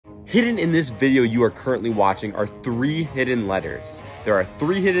Hidden in this video you are currently watching are 3 hidden letters. There are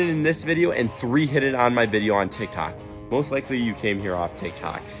 3 hidden in this video and 3 hidden on my video on TikTok. Most likely you came here off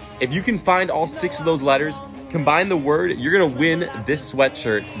TikTok. If you can find all 6 of those letters, combine the word, you're gonna win this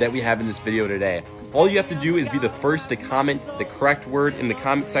sweatshirt that we have in this video today. All you have to do is be the first to comment the correct word in the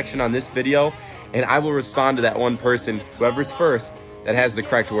comment section on this video, and I will respond to that one person, whoever's first, that has the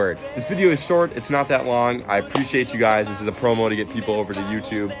correct word. This video is short, it's not that long. I appreciate you guys. This is a promo to get people over to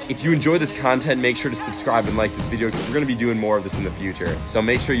YouTube. If you enjoy this content, make sure to subscribe and like this video because we're gonna be doing more of this in the future. So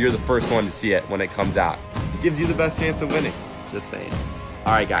make sure you're the first one to see it when it comes out. It gives you the best chance of winning, just saying.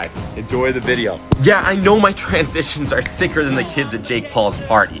 All right, guys, enjoy the video. Yeah, I know my transitions are sicker than the kids at Jake Paul's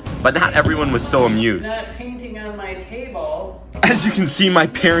party, but not everyone was so amused. That painting on my table. As you can see, my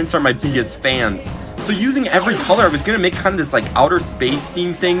parents are my biggest fans. So using every color, I was gonna make kind of this like outer space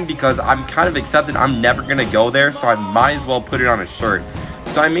theme thing because I'm kind of accepted I'm never gonna go there, so I might as well put it on a shirt.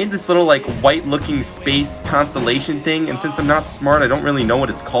 So I made this little like white looking space constellation thing, and since I'm not smart, I don't really know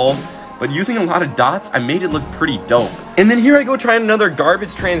what it's called. But using a lot of dots, I made it look pretty dope. And then here I go trying another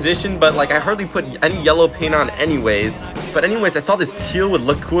garbage transition, but like I hardly put any yellow paint on anyways. But anyways, I thought this teal would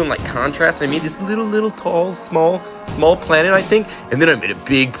look cool in like contrast. I made this little tall, small planet, I think. And then I made a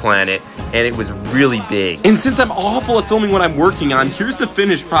big planet, and it was really big. And since I'm awful at filming what I'm working on, here's the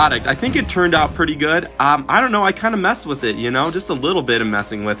finished product. I think it turned out pretty good. I don't know, I kind of messed with it, you know, just a little bit of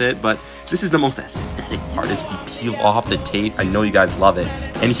messing with it, but this is the most aesthetic part as we peel off the tape. I know you guys love it.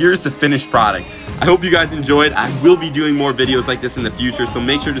 And here's the finished product. I hope you guys enjoyed. I will be doing more videos like this in the future, so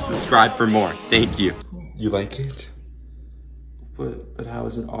make sure to subscribe for more. Thank you. You like it? But how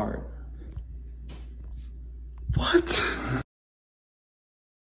is it art? What?